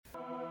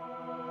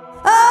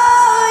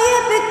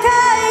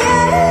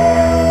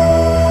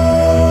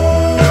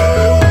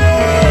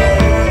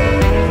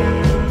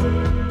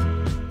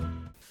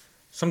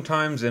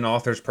Sometimes an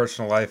author's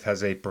personal life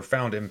has a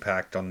profound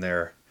impact on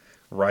their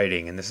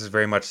writing, and this is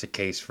very much the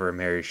case for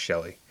Mary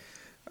Shelley.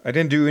 I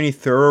didn't do any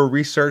thorough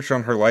research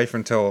on her life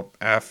until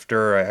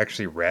after I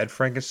actually read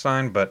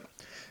Frankenstein, but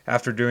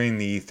after doing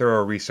the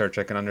thorough research,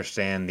 I can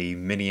understand the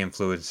many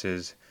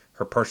influences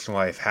her personal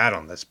life had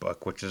on this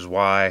book, which is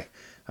why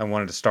I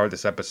wanted to start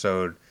this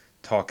episode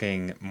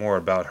talking more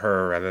about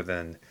her rather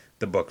than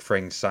the book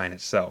Frankenstein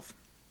itself.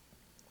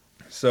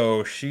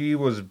 So she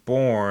was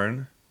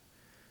born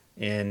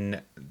in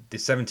the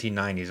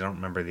 1790s, I don't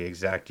remember the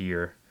exact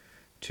year,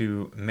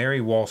 to Mary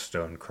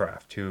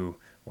Wollstonecraft, who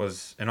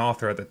was an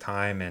author at the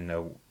time and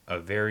a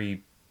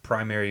very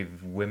primary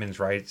women's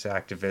rights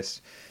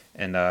activist.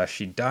 And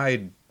she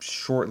died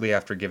shortly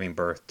after giving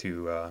birth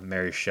to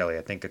Mary Shelley.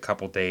 I think a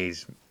couple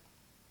days.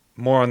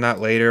 More on that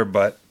later,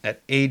 but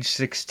at age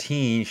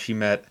 16, she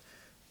met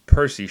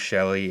Percy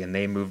Shelley and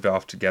they moved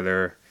off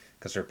together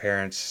because her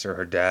parents or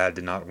her dad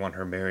did not want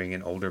her marrying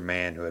an older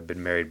man who had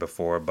been married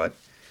before. But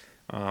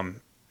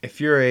if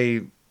you're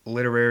a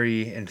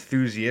literary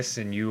enthusiast,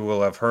 and you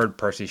will have heard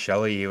Percy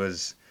Shelley, he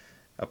was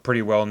a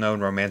pretty well-known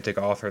romantic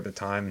author at the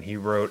time, and he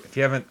wrote. If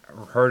you haven't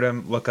heard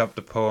him, look up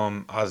the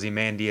poem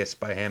Ozymandias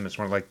by him. It's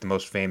one of like the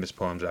most famous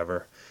poems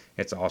ever.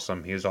 It's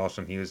awesome. He was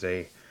awesome. He was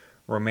a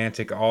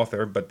romantic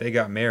author, but they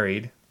got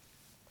married,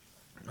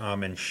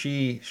 and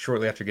she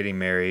shortly after getting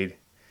married,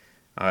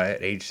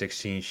 at age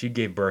 16, she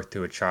gave birth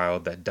to a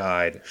child that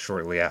died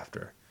shortly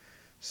after.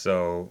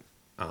 So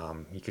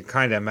you can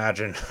kind of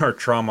imagine her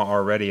trauma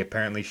already.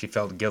 Apparently, she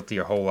felt guilty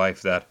her whole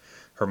life that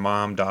her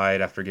mom died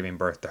after giving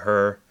birth to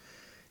her.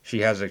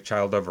 She has a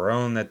child of her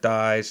own that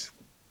dies.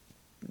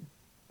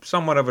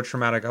 Somewhat of a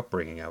traumatic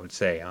upbringing, I would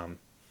say.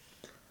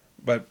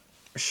 But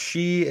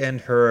she and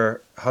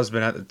her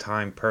husband at the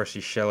time, Percy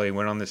Shelley,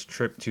 went on this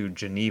trip to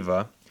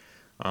Geneva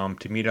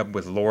to meet up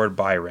with Lord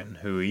Byron,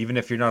 who, even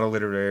if you're not a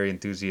literary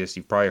enthusiast,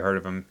 you've probably heard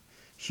of him.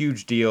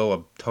 Huge deal,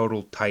 a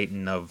total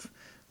titan of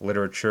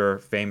literature,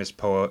 famous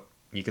poet.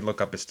 You can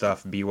look up his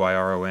stuff,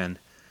 Byron.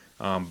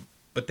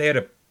 But they had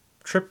a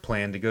trip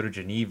planned to go to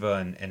Geneva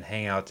and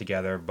hang out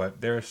together, but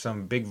there's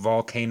some big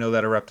volcano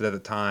that erupted at the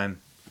time.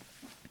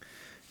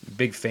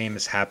 Big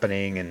famous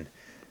happening, and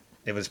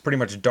it was pretty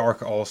much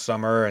dark all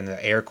summer, and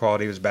the air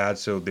quality was bad,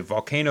 so the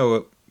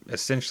volcano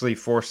essentially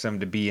forced them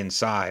to be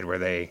inside, where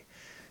they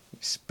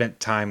spent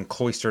time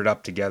cloistered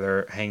up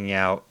together, hanging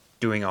out,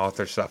 doing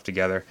author stuff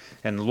together.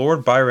 And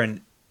Lord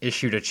Byron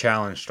issued a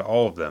challenge to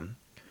all of them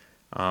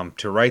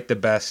to write the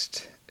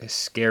best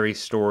scary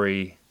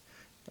story,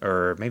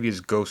 or maybe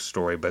his ghost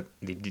story, but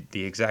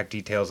the exact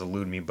details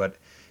elude me. But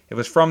it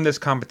was from this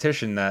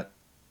competition that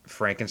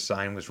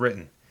Frankenstein was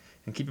written.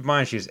 And keep in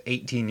mind, she was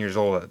 18 years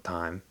old at the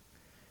time.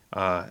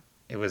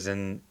 It was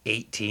in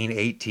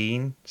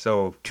 1818,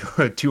 so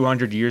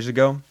 200 years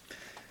ago.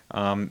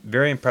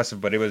 Very impressive,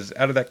 but it was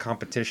out of that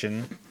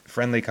competition,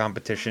 friendly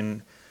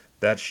competition,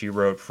 that she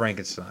wrote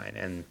Frankenstein.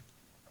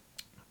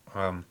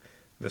 And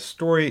the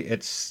story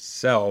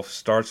itself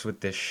starts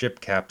with this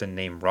ship captain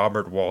named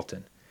Robert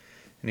Walton.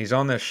 And he's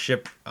on this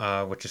ship,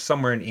 which is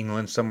somewhere in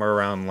England, somewhere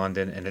around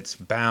London, and it's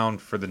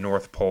bound for the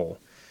North Pole.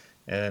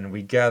 And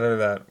we gather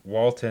that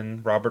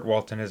Robert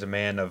Walton, is a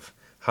man of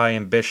high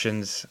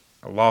ambitions,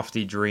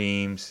 lofty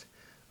dreams.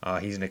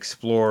 He's an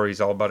explorer.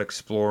 He's all about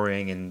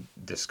exploring and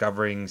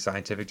discovering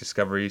scientific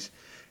discoveries.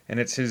 And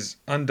it's his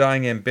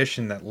undying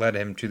ambition that led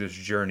him to this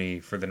journey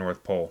for the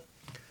North Pole.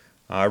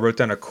 I wrote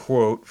down a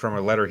quote from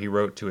a letter he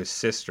wrote to his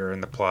sister in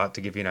the plot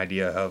to give you an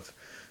idea of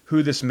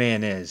who this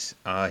man is.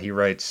 He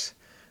writes,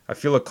 I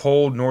feel a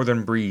cold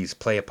northern breeze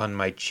play upon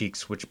my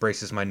cheeks, which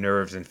braces my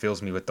nerves and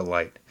fills me with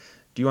delight.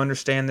 Do you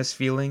understand this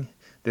feeling?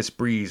 This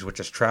breeze, which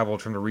has traveled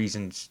from the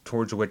regions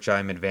towards which I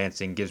am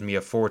advancing, gives me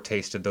a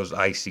foretaste of those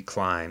icy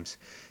climes.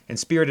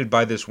 Inspirited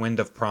by this wind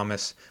of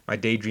promise, my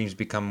daydreams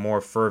become more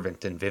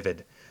fervent and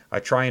vivid. I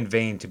try in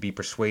vain to be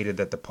persuaded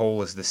that the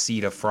pole is the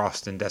seat of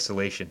frost and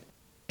desolation.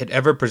 It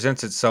ever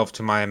presents itself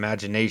to my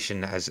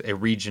imagination as a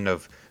region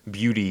of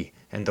beauty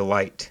and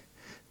delight.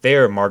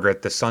 There,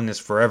 Margaret, the sun is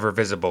forever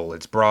visible,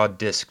 its broad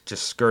disk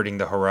just skirting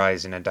the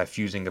horizon and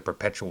diffusing a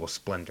perpetual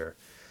splendor.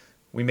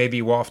 We may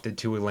be wafted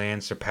to a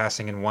land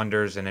surpassing in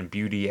wonders and in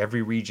beauty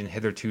every region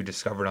hitherto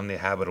discovered on the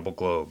habitable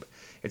globe.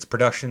 Its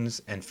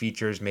productions and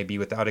features may be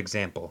without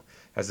example,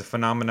 as the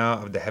phenomena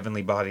of the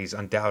heavenly bodies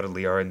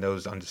undoubtedly are in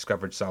those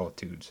undiscovered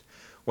solitudes.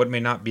 What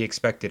may not be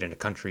expected in a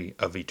country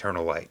of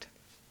eternal light?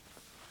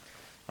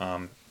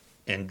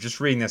 And just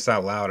reading this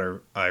out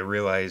loud, I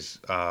realize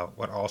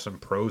what awesome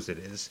prose it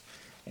is.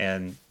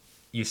 And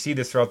you see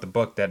this throughout the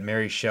book, that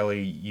Mary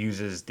Shelley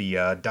uses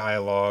the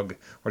dialogue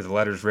or the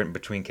letters written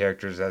between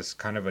characters as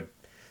kind of a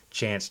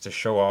chance to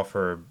show off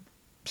her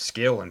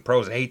skill in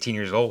prose. At 18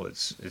 years old,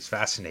 it's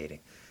fascinating.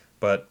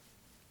 But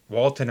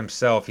Walton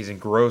himself, he's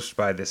engrossed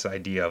by this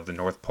idea of the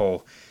North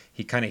Pole.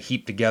 He kind of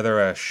heaped together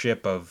a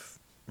ship of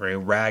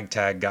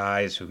ragtag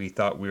guys who he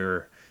thought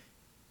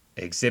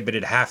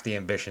exhibited half the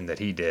ambition that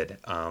he did.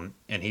 And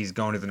he's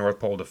going to the North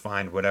Pole to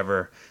find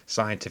whatever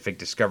scientific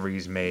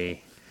discoveries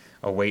may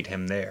await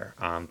him there,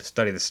 to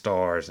study the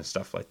stars and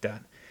stuff like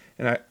that.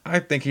 And I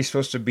think he's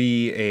supposed to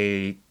be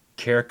a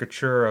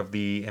caricature of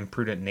the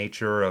imprudent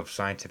nature of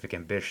scientific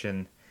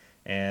ambition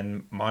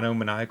and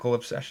monomaniacal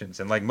obsessions.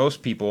 And like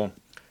most people,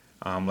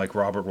 like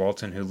Robert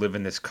Walton, who live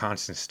in this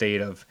constant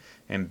state of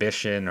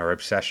ambition or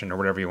obsession or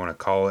whatever you want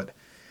to call it,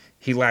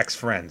 he lacks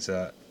friends.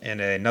 In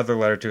another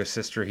letter to his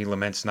sister, he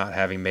laments not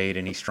having made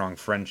any strong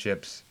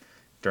friendships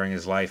during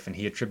his life, and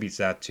he attributes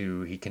that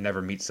to he can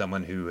never meet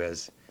someone who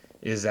is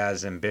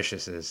as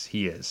ambitious as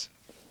he is.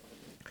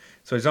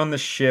 So he's on the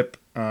ship.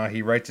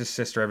 He writes his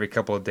sister every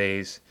couple of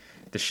days.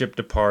 The ship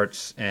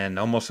departs, and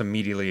almost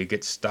immediately it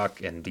gets stuck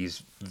in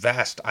these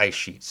vast ice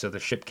sheets, so the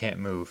ship can't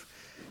move.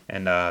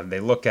 And they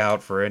look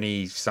out for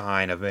any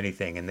sign of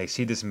anything, and they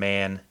see this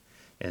man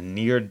in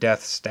near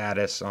death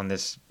status on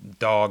this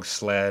dog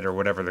sled or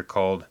whatever they're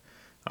called.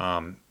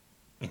 And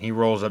he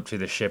rolls up to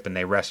the ship, and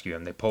they rescue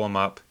him. They pull him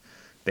up,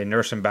 they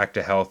nurse him back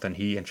to health, and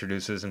he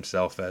introduces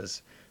himself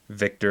as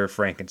Victor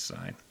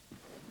Frankenstein.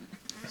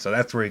 So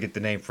that's where you get the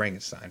name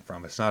Frankenstein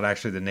from. It's not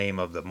actually the name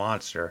of the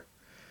monster.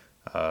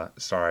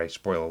 Sorry,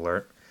 spoiler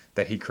alert,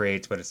 that he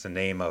creates, but it's the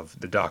name of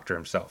the doctor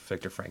himself,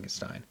 Victor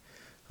Frankenstein.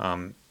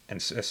 And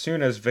as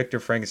soon as Victor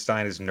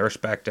Frankenstein is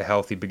nursed back to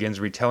health, he begins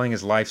retelling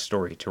his life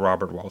story to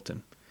Robert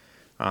Walton.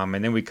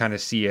 And then we kind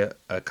of see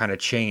a kind of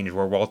change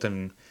where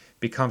Walton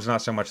becomes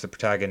not so much the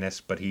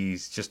protagonist, but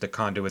he's just a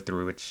conduit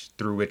through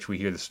which we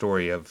hear the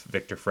story of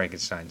Victor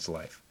Frankenstein's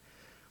life.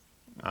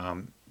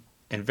 And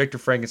Victor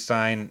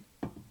Frankenstein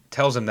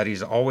tells him that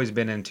he's always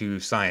been into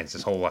science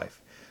his whole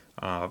life.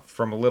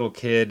 From a little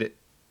kid,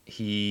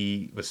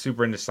 he was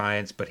super into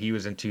science, but he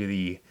was into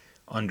the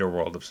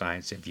underworld of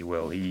science, if you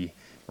will. He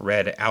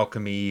read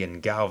alchemy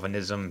and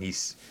galvanism. He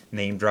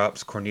name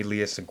drops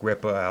Cornelius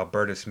Agrippa,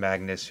 Albertus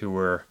Magnus, who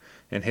were,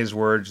 in his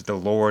words, the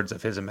lords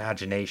of his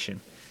imagination.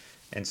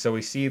 And so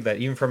we see that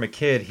even from a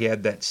kid, he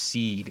had that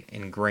seed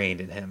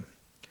ingrained in him.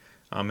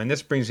 And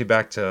this brings me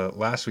back to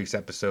last week's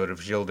episode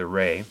of Gilles de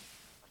Rais.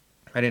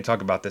 I didn't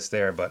talk about this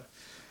there, but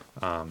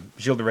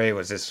Gilles de Rais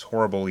was this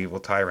horrible, evil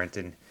tyrant,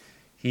 and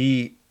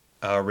he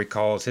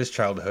recalls his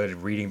childhood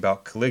reading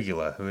about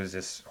Caligula, who is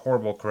this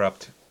horrible,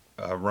 corrupt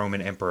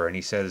Roman emperor, and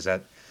he says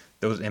that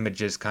those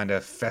images kind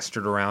of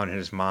festered around in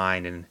his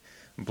mind and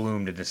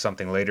bloomed into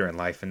something later in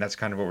life, and that's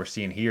kind of what we're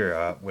seeing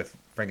here with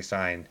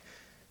Frankenstein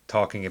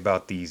talking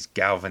about these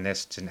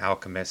galvanists and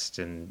alchemists,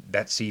 and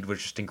that seed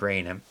was just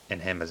ingrained in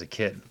him as a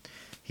kid.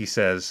 He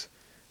says,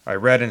 I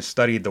read and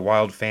studied the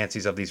wild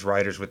fancies of these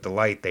writers with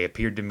delight. They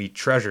appeared to me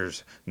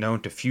treasures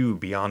known to few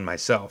beyond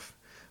myself.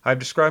 I have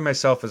described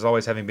myself as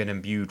always having been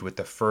imbued with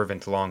a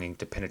fervent longing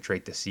to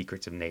penetrate the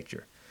secrets of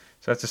nature.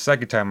 So that's the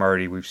second time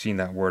already we've seen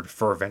that word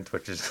fervent,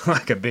 which is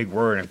like a big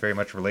word and very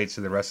much relates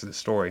to the rest of the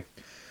story.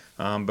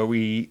 But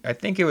I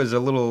think it was a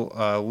little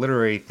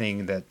literary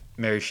thing that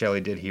Mary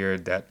Shelley did here,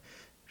 that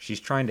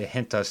she's trying to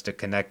hint us to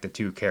connect the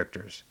two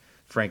characters,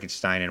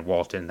 Frankenstein and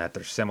Walton, that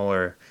they're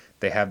similar.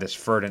 They have this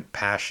fervent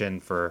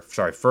passion,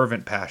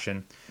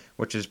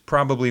 which is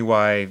probably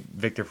why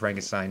Victor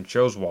Frankenstein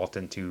chose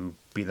Walton to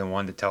be the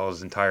one to tell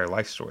his entire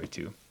life story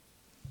to.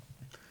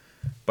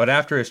 But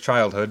after his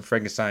childhood,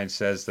 Frankenstein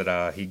says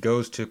that he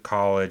goes to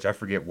college, I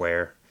forget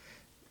where,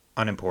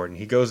 unimportant.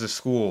 He goes to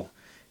school,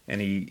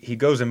 and he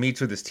goes and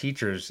meets with his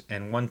teachers,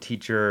 and one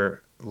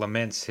teacher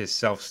laments his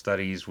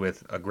self-studies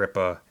with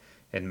Agrippa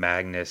and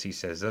Magnus. He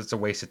says, that's a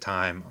waste of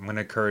time. I'm going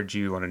to encourage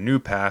you on a new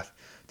path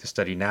to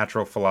study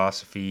natural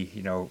philosophy,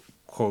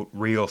 quote,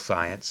 real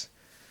science.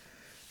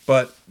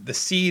 But the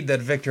seed that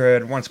Victor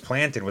had once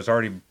planted was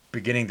already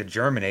beginning to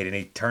germinate, and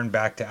he turned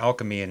back to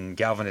alchemy and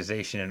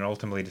galvanization and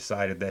ultimately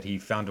decided that he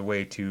found a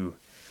way to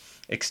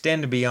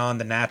extend beyond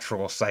the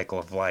natural cycle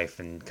of life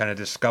and kind of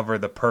discover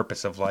the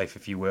purpose of life,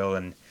 if you will,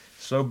 and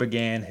so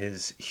began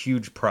his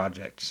huge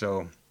project.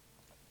 So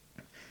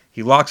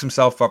he locks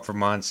himself up for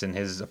months in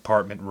his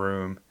apartment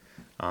room.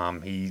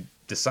 He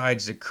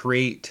decides to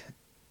create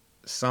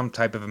some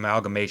type of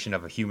amalgamation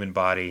of a human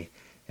body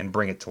and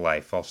bring it to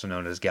life, also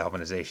known as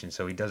galvanization.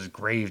 So he does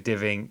grave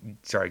digging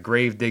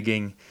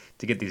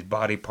to get these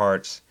body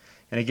parts.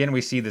 And again,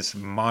 we see this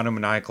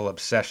monomaniacal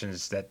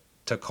obsessions that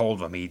took hold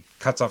of him. He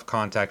cuts off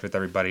contact with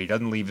everybody. He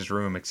doesn't leave his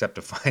room except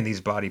to find these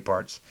body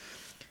parts.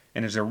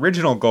 And his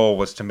original goal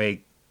was to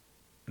make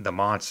the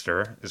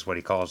monster, is what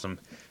he calls him.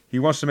 He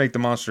wants to make the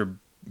monster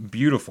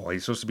beautiful.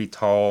 He's supposed to be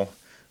tall,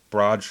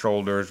 broad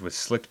shoulders with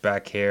slicked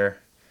back hair.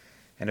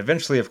 And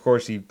eventually, of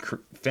course, he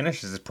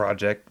finishes his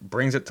project,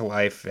 brings it to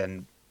life,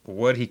 and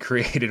what he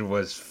created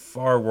was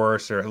far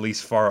worse, or at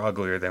least far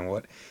uglier than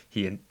what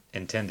he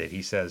intended.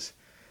 He says,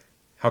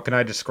 how can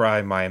I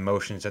describe my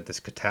emotions at this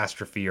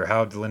catastrophe, or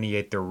how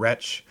delineate the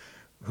wretch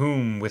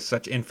whom with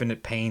such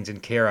infinite pains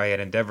and care I had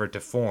endeavored to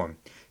form?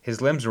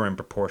 His limbs were in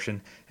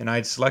proportion, and I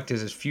had selected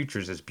his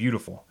features as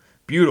beautiful.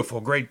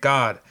 Beautiful, great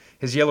God!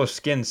 His yellow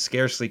skin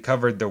scarcely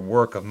covered the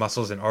work of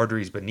muscles and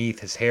arteries beneath.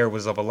 His hair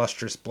was of a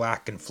lustrous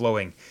black and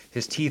flowing,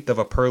 his teeth of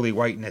a pearly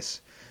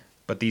whiteness.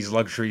 But these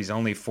luxuries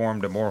only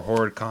formed a more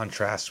horrid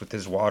contrast with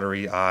his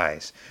watery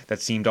eyes,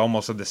 that seemed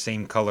almost of the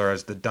same color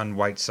as the dun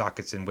white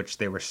sockets in which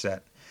they were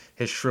set,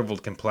 his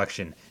shriveled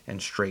complexion,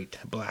 and straight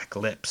black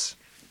lips.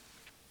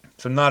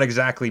 So not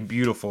exactly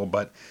beautiful,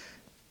 but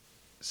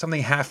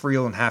something half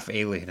real and half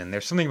alien. And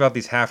there's something about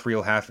these half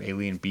real, half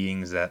alien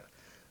beings that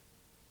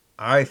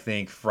I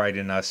think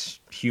frighten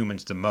us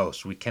humans the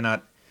most. We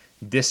cannot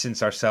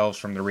distance ourselves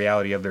from the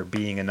reality of their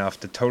being enough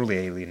to totally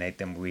alienate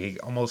them. We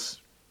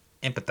almost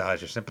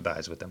empathize or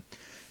sympathize with them.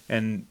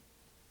 And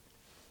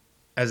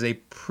as a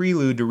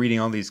prelude to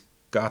reading all these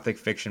gothic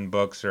fiction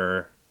books,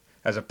 or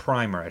as a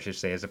primer, I should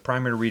say, as a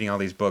primer to reading all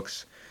these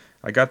books,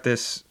 I got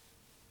this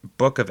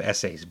book of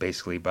essays,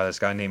 basically, by this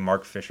guy named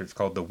Mark Fisher. It's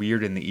called The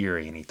Weird and the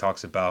Eerie, and he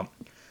talks about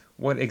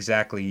what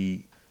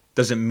exactly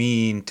does it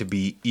mean to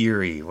be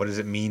eerie? What does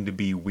it mean to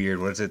be weird?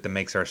 What is it that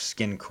makes our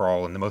skin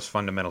crawl in the most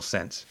fundamental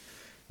sense?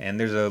 And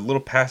there's a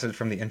little passage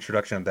from the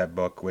introduction of that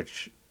book,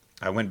 which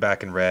I went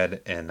back and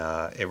read, and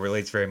it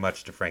relates very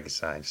much to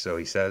Frankenstein. So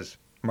he says,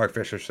 Mark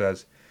Fisher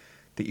says,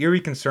 the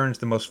eerie concerns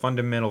the most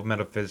fundamental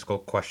metaphysical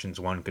questions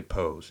one could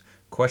pose,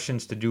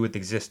 questions to do with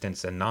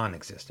existence and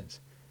non-existence.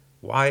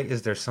 Why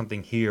is there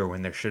something here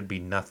when there should be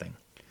nothing?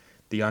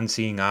 The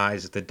unseeing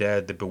eyes of the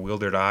dead, the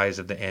bewildered eyes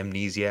of the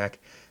amnesiac,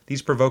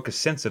 these provoke a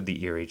sense of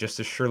the eerie just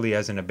as surely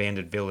as an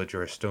abandoned village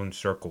or a stone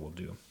circle will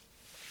do.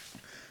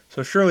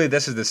 So surely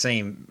this is the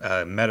same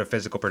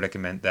metaphysical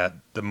predicament that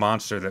the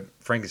monster that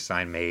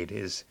Frankenstein made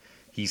is.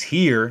 He's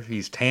here,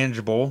 he's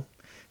tangible,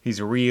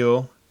 he's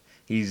real,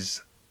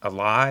 he's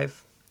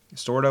alive,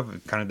 sort of.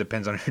 It kind of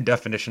depends on your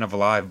definition of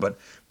alive, but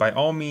by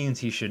all means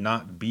he should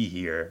not be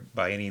here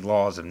by any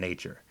laws of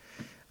nature.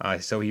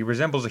 So he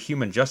resembles a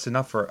human just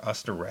enough for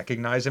us to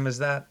recognize him as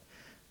that,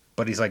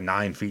 but he's like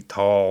 9 feet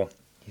tall.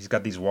 He's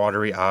got these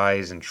watery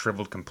eyes and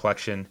shriveled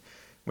complexion,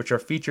 which are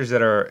features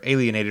that are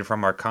alienated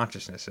from our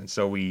consciousness, and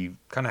so we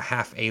kind of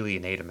half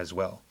alienate him as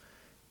well.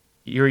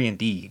 Eerie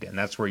indeed, and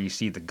that's where you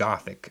see the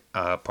gothic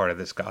part of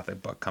this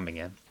gothic book coming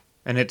in.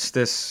 And it's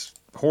this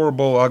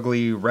horrible,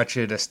 ugly,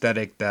 wretched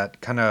aesthetic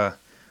that kind of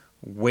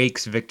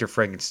wakes Victor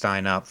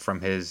Frankenstein up from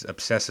his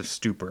obsessive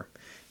stupor.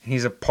 And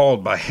he's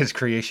appalled by his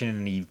creation,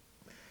 and he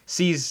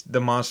sees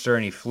the monster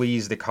and he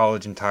flees the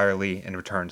college entirely and returns